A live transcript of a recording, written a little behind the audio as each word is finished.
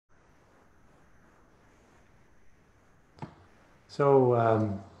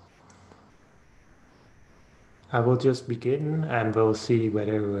So I will just begin and we'll see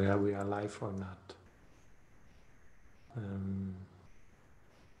whether we are live or not. Um,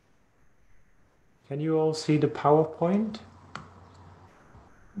 can you all see the PowerPoint?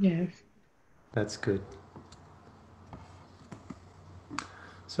 Yes. That's good.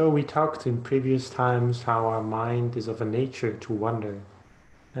 So we talked in previous times how our mind is of a nature to wander,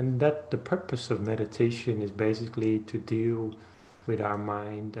 and that the purpose of meditation is basically to deal with our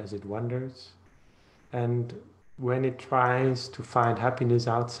mind as it wanders. And when it tries to find happiness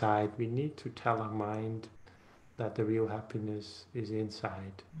outside, we need to tell our mind that the real happiness is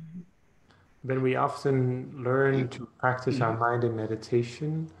inside. When we often learn to practice our mind in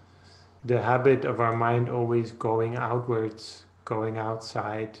meditation, the habit of our mind always going outwards, going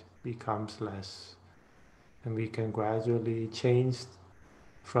outside, becomes less. And we can gradually change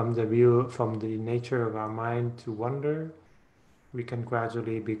from the nature of our mind to wonder. We can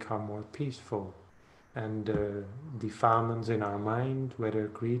gradually become more peaceful. And defilements in our mind, whether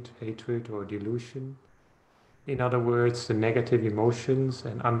greed, hatred, or delusion, in other words, the negative emotions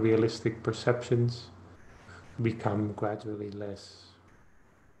and unrealistic perceptions, become gradually less.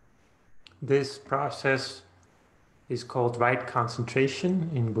 This process is called right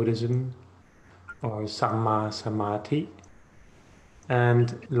concentration in Buddhism, or Samma Samadhi. And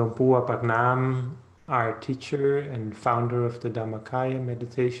Lumpur Pagnam, our teacher and founder of the Dhammakaya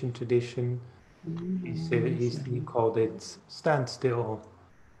meditation tradition, he called it standstill,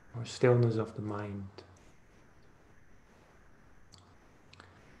 or stillness of the mind.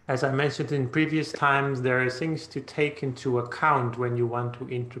 As I mentioned in previous times, there are things to take into account when you want to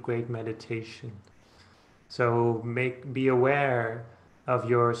integrate meditation. So be aware of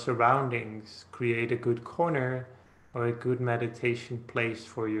your surroundings, create a good corner or a good meditation place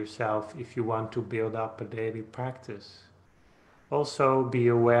for yourself if you want to build up a daily practice. Also be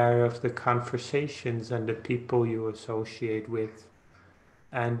aware of the conversations and the people you associate with,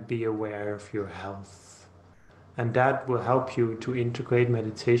 and be aware of your health. And that will help you to integrate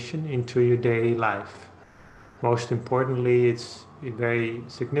meditation into your daily life. Most importantly, it's very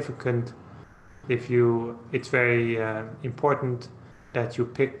significant it's very important that you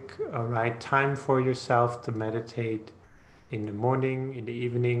pick a right time for yourself to meditate in the morning, in the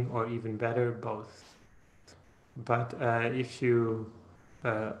evening, or even better, both. But if you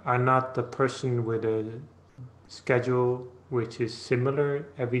are not the person with a schedule which is similar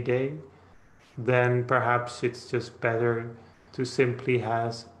every day, then perhaps it's just better to simply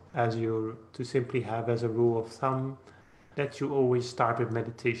have as a rule of thumb that you always start with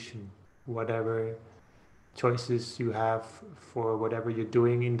meditation, whatever choices you have for whatever you're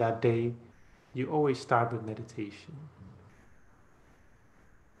doing in that day, you always start with meditation.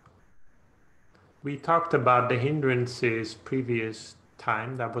 We talked about the hindrances previous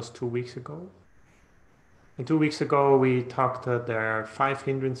time, that was 2 weeks ago. And 2 weeks ago we talked that there are 5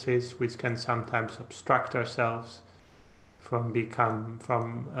 hindrances which can sometimes obstruct ourselves from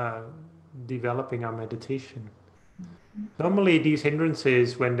developing our meditation. Normally these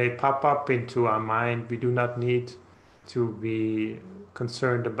hindrances, when they pop up into our mind, we do not need to be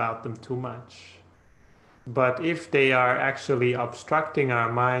concerned about them too much. But if they are actually obstructing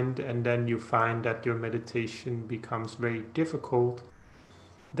our mind and then you find that your meditation becomes very difficult,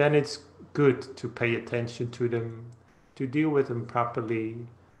 then it's good to pay attention to them, to deal with them properly.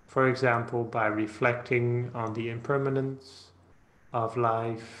 For example, by reflecting on the impermanence of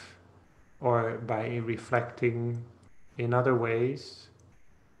life, or by reflecting in other ways,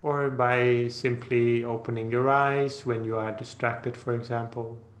 or by simply opening your eyes when you are distracted, for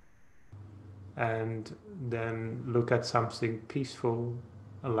example, and then look at something peaceful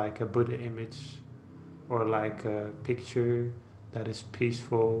like a Buddha image or like a picture that is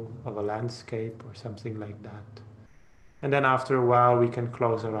peaceful of a landscape or something like that. And then after a while we can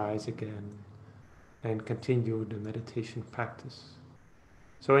close our eyes again and continue the meditation practice.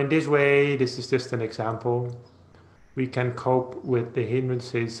 So in this way, this is just an example, we can cope with the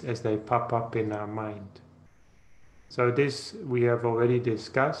hindrances as they pop up in our mind. So this we have already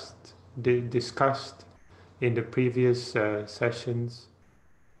discussed in the previous sessions.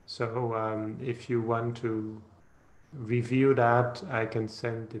 So if you want to review that, I can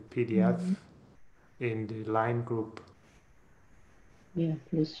send the PDF in the line group. Yeah,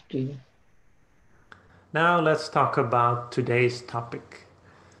 please do. Now let's talk about today's topic,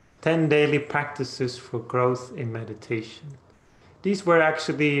 10 daily practices for growth in meditation. These were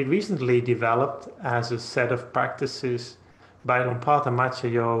actually recently developed as a set of practices by Lumpur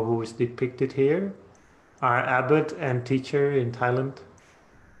Dhammakaya, who is depicted here, our abbot and teacher in Thailand.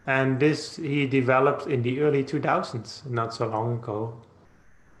 And this he developed in the early 2000s, not so long ago.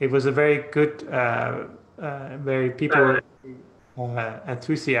 It was a very good, very people were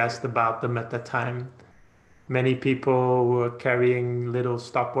enthusiastic about them at the time. Many people were carrying little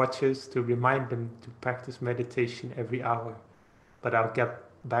stopwatches to remind them to practice meditation every hour. But I'll get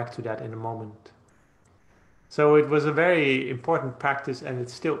back to that in a moment. So it was a very important practice, and it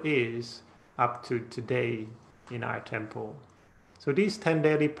still is up to today in our temple. So these 10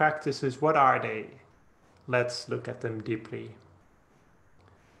 daily practices, what are they? Let's look at them deeply.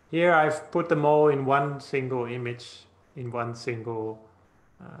 Here I've put them all in one single image, in one single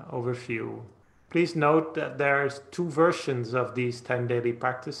overview. Please note that there's two versions of these 10 daily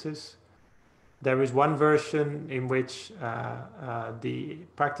practices. There is one version in which the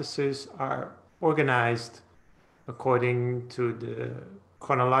practices are organized according to the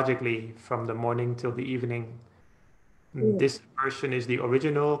chronologically from the morning till the evening. This version is the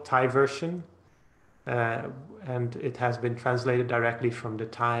original Thai version, and it has been translated directly from the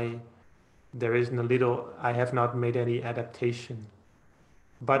Thai. There isn't a little, I have not made any adaptation.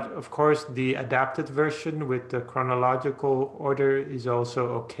 But of course, the adapted version with the chronological order is also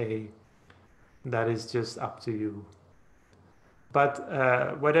okay. That is just up to you.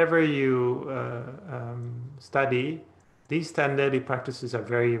 But whatever you study, these 10 daily practices are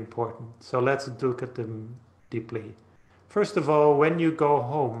very important. So let's look at them deeply. First of all, when you go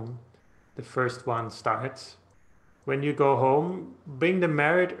home, the first one starts. When you go home, bring the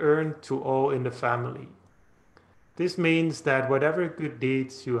merit earned to all in the family. This means that whatever good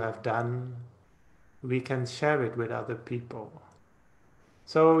deeds you have done, we can share it with other people.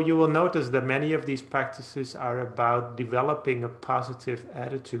 So you will notice that many of these practices are about developing a positive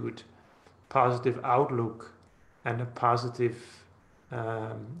attitude, positive outlook, and a positive,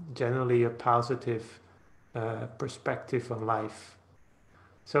 generally a positive perspective on life.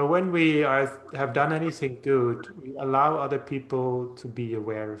 So when we have done anything good, we allow other people to be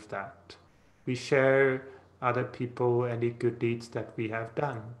aware of that. We share other people any good deeds that we have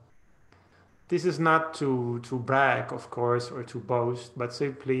done. This is not to brag, of course, or to boast, but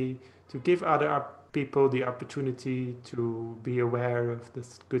simply to give other people the opportunity to be aware of the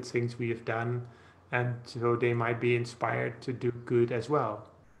good things we have done, and so they might be inspired to do good as well.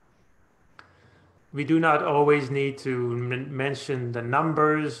 We do not always need to mention the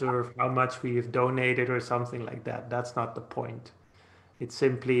numbers or how much we have donated or something like that. That's not the point. It's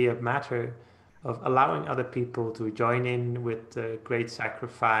simply a matter of allowing other people to join in with the great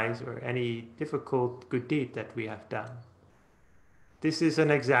sacrifice or any difficult good deed that we have done. This is an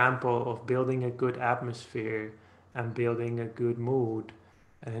example of building a good atmosphere and building a good mood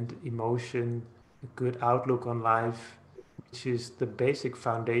and emotion, a good outlook on life, which is the basic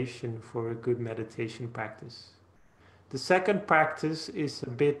foundation for a good meditation practice. The second practice is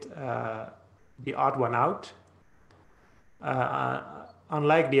a bit the odd one out.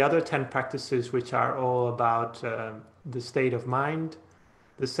 Unlike the other 10 practices, which are all about the state of mind,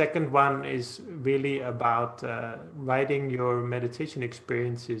 the second one is really about writing your meditation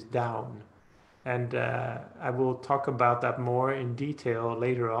experiences down. And I will talk about that more in detail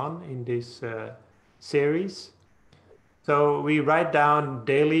later on in this series. So we write down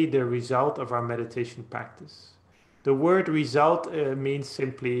daily the result of our meditation practice. The word result means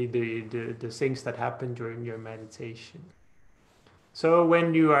simply the things that happen during your meditation. So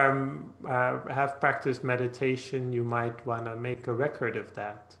when you have practiced meditation, you might want to make a record of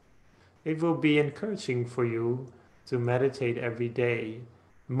that. It will be encouraging for you to meditate every day,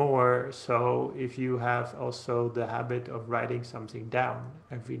 more so if you have also the habit of writing something down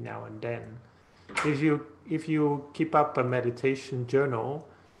every now and then. If you keep up a meditation journal,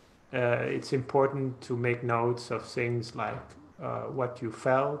 it's important to make notes of things like what you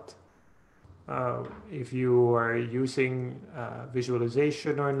felt, if you are using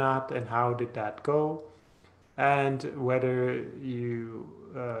visualization or not, and how did that go, and whether you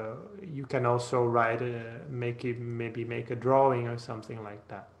can also write maybe make a drawing or something like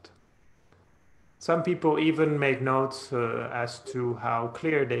that. Some people even make notes as to how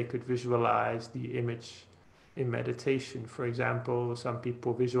clear they could visualize the image in meditation. For example, some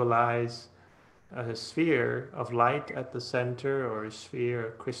people visualize a sphere of light at the center, or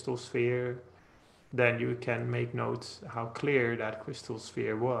a crystal sphere. Then you can make notes how clear that crystal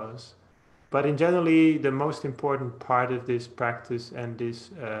sphere was. But in generally, the most important part of this practice and this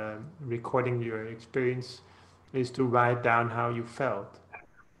recording your experience is to write down how you felt.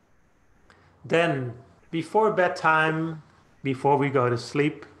 Then, before bedtime, before we go to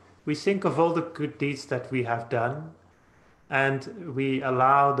sleep, we think of all the good deeds that we have done, and we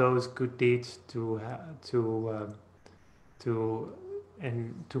allow those good deeds to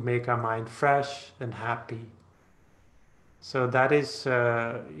and to make our mind fresh and happy. So that is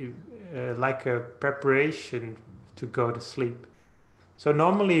like a preparation to go to sleep. So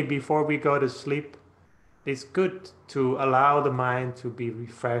normally before we go to sleep, it's good to allow the mind to be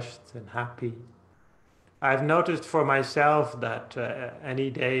refreshed and happy. I've noticed for myself that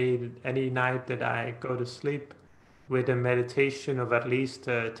any day, any night that I go to sleep with a meditation of at least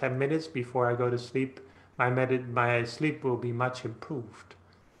 10 minutes before I go to sleep, my sleep will be much improved.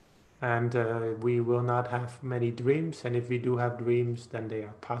 And we will not have many dreams. And if we do have dreams, then they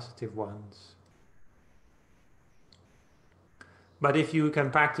are positive ones. But if you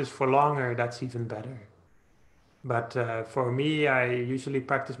can practice for longer, that's even better. But for me, I usually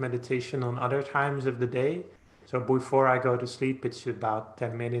practice meditation on other times of the day. So before I go to sleep, it's about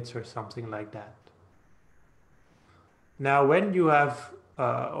 10 minutes or something like that. Now, when you have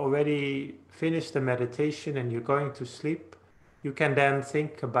already finished the meditation and you're going to sleep, you can then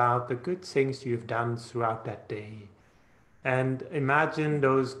think about the good things you've done throughout that day. And imagine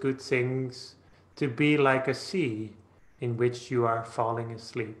those good things to be like a sea in which you are falling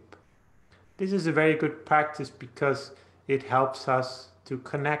asleep. This is a very good practice because it helps us to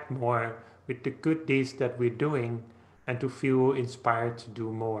connect more with the good deeds that we're doing and to feel inspired to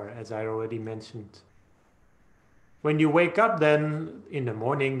do more, as I already mentioned. When you wake up then in the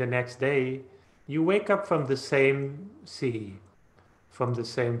morning the next day, you wake up from the same sea, from the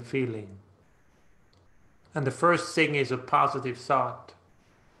same feeling. And the first thing is a positive thought,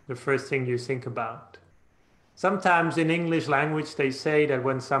 the first thing you think about. Sometimes in English language they say that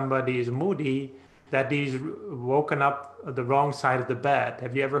when somebody is moody, that he's woken up the wrong side of the bed.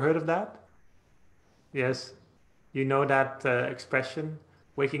 Have you ever heard of that? Yes, you know that expression,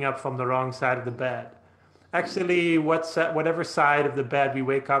 waking up from the wrong side of the bed. Actually, whatever side of the bed we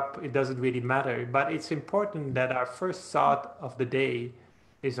wake up, it doesn't really matter. But it's important that our first thought of the day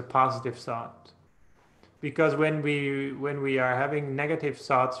is a positive thought. Because when we are having negative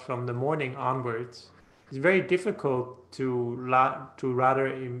thoughts from the morning onwards, it's very difficult to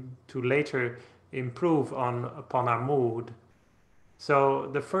later improve upon our mood. So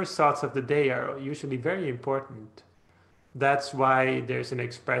the first thoughts of the day are usually very important. That's why there's an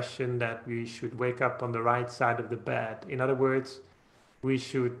expression that we should wake up on the right side of the bed. In other words, we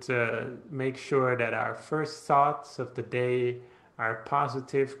should make sure that our first thoughts of the day are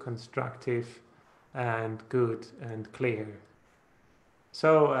positive, constructive, and good and clear.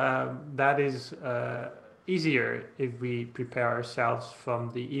 So that is easier if we prepare ourselves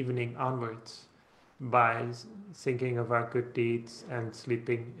from the evening onwards by thinking of our good deeds and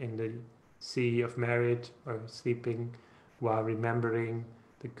sleeping in the sea of merit, or sleeping while remembering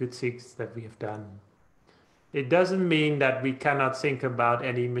the good things that we have done. It doesn't mean that we cannot think about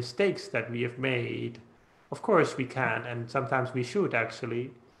any mistakes that we have made. Of course we can, and sometimes we should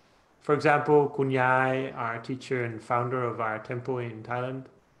actually. For example, Kunyai, our teacher and founder of our temple in Thailand,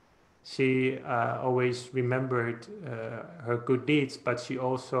 she always remembered her good deeds, but she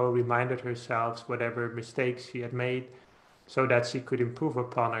also reminded herself whatever mistakes she had made so that she could improve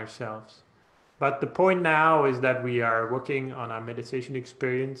upon herself. But the point now is that we are working on our meditation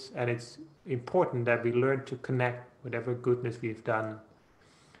experience, and it's important that we learn to connect whatever goodness we've done.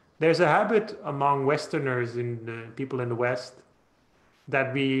 There's a habit among Westerners, people in the West,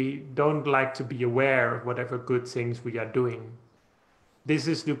 that we don't like to be aware of whatever good things we are doing. This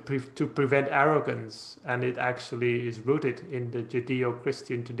is to prevent arrogance, and it actually is rooted in the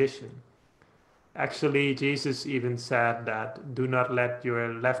Judeo-Christian tradition. Actually, Jesus even said that do not let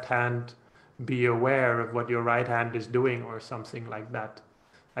your left hand be aware of what your right hand is doing, or something like that.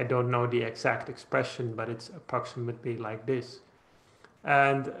 I don't know the exact expression, but it's approximately like this.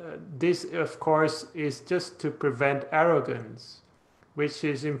 And this, of course, is just to prevent arrogance, which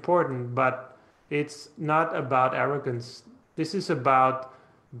is important, but it's not about arrogance. This is about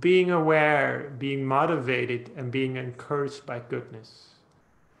being aware, being motivated, and being encouraged by goodness.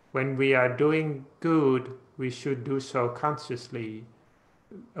 When we are doing good, we should do so consciously,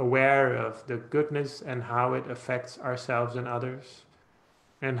 aware of the goodness and how it affects ourselves and others,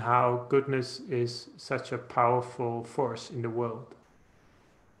 and how goodness is such a powerful force in the world,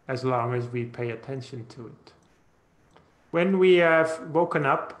 as long as we pay attention to it. When we have woken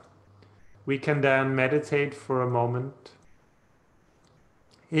up, we can then meditate for a moment.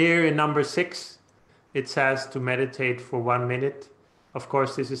 Here in number 6, it says to meditate for 1 minute. Of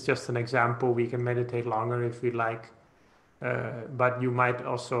course, this is just an example. We can meditate longer if we like. But you might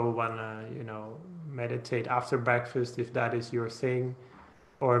also want to, meditate after breakfast if that is your thing,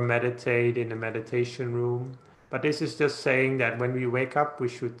 or meditate in a meditation room. But this is just saying that when we wake up, we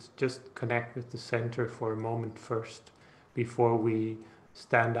should just connect with the center for a moment first, before we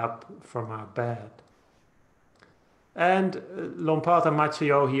stand up from our bed. And Lompa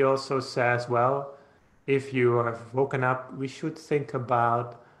Thammakaya, he also says, well, if you have woken up, we should think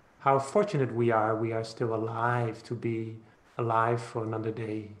about how fortunate we are still alive, to be alive for another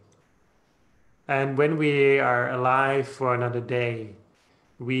day. And when we are alive for another day,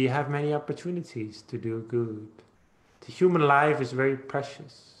 we have many opportunities to do good. The human life is very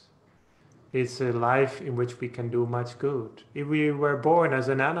precious. It's a life in which we can do much good. If we were born as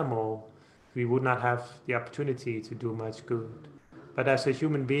an animal, we would not have the opportunity to do much good. But as a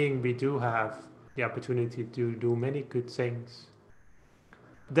human being, we do have the opportunity to do many good things.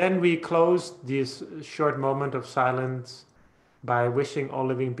 Then we close this short moment of silence by wishing all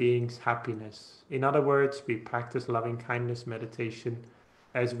living beings happiness. In other words, we practice loving kindness meditation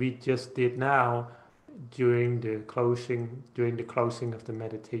as we just did now during the closing of the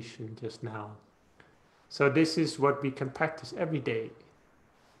meditation just now. So this is what we can practice every day.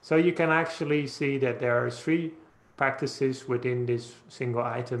 So you can actually see that there are 3 practices within this single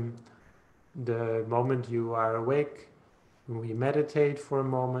item. The moment you are awake, we meditate for a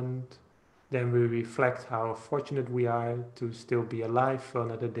moment, then we reflect how fortunate we are to still be alive for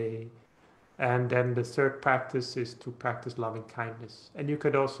another day. And then the 3rd practice is to practice loving kindness. And you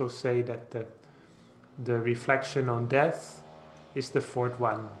could also say that the reflection on death is the 4th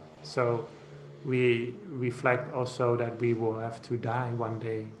one. So we reflect also that we will have to die one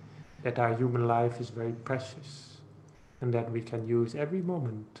day, that our human life is very precious, and that we can use every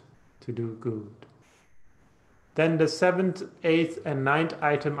moment to do good. Then the 7th, 8th, and 9th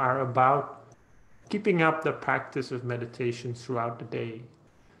item are about keeping up the practice of meditation throughout the day.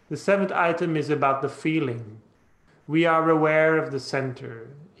 The 7th item is about the feeling. We are aware of the center.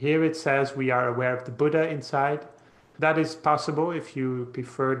 Here it says we are aware of the Buddha inside. That is possible if you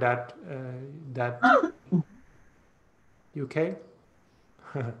prefer that. You okay?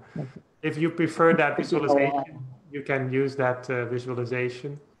 If you prefer that visualization, you can use that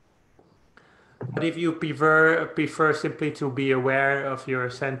visualization. But if you prefer simply to be aware of your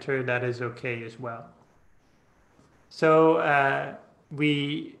center, that is okay as well. So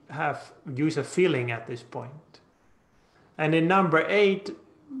we have use a feeling at this point. And in number 8,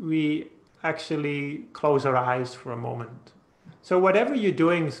 we actually close our eyes for a moment. So whatever you're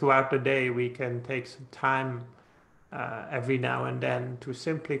doing throughout the day, we can take some time every now and then to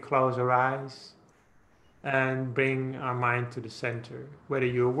simply close our eyes and bring our mind to the center. Whether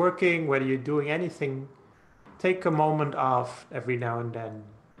you're working, whether you're doing anything, take a moment off every now and then.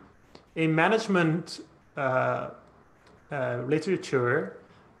 In management literature,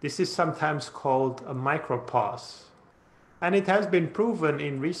 this is sometimes called a micropause. And it has been proven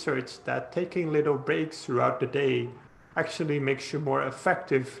in research that taking little breaks throughout the day actually makes you more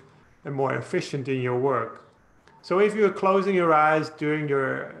effective and more efficient in your work. So if you're closing your eyes during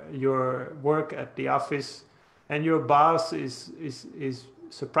your work at the office and your boss is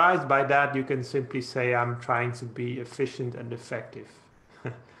surprised by that, you can simply say, I'm trying to be efficient and effective.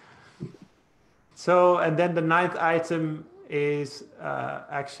 So, and then the 9th item is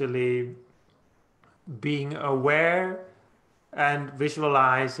actually being aware and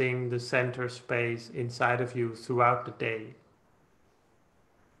visualizing the center space inside of you throughout the day.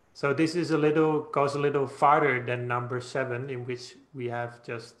 So this is goes a little farther than number 7, in which we have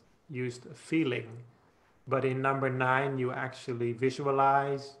just used a feeling. But in number 9, you actually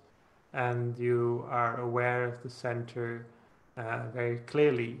visualize and you are aware of the center very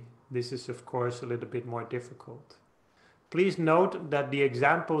clearly. This is, of course, a little bit more difficult. Please note that the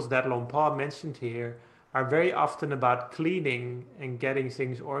examples that Lompa mentioned here are very often about cleaning and getting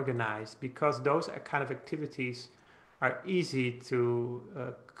things organized, because those kind of activities are easy to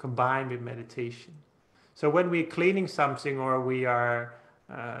combine with meditation. So when we're cleaning something or we are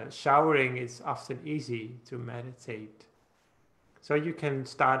showering, it's often easy to meditate. So you can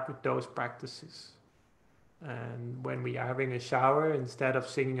start with those practices. And when we are having a shower, instead of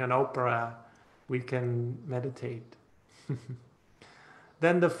singing an opera, we can meditate.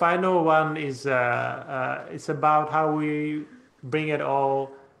 Then the final one is it's about how we bring it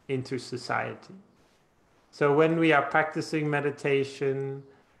all into society. So when we are practicing meditation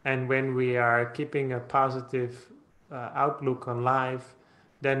and when we are keeping a positive outlook on life,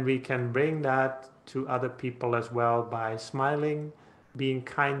 then we can bring that to other people as well by smiling, being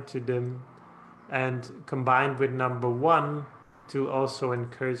kind to them, and combined with number 1, to also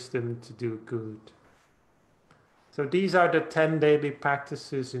encourage them to do good. So these are the 10 daily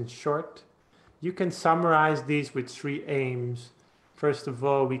practices in short. You can summarize these with 3 aims. First of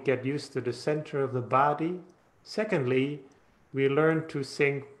all, we get used to the center of the body. Secondly, we learn to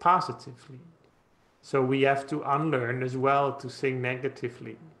think positively. So we have to unlearn as well to think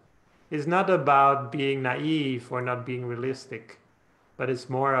negatively. It's not about being naive or not being realistic, but it's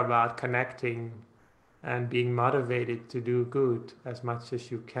more about connecting and being motivated to do good as much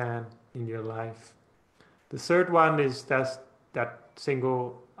as you can in your life. The third one is that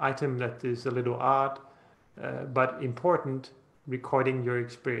single item that is a little odd, but important, recording your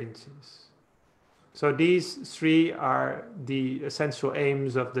experiences. So these three are the essential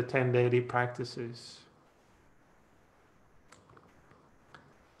aims of the 10 daily practices.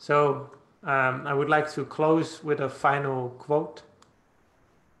 So I would like to close with a final quote.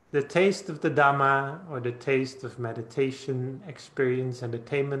 The taste of the Dhamma, or the taste of meditation, experience, and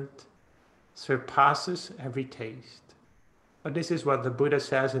attainment, surpasses every taste. But this is what the Buddha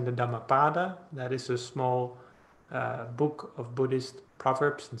says in the Dhammapada. That is a small book of Buddhist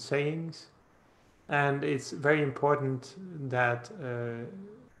proverbs and sayings. And it's very important that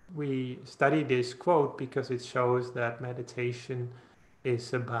we study this quote because it shows that meditation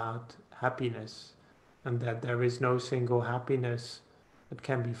is about happiness and that there is no single happiness that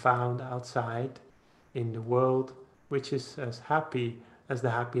can be found outside in the world which is as happy as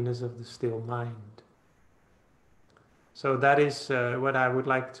the happiness of the still mind. So that is what I would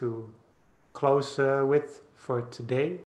like to close with for today.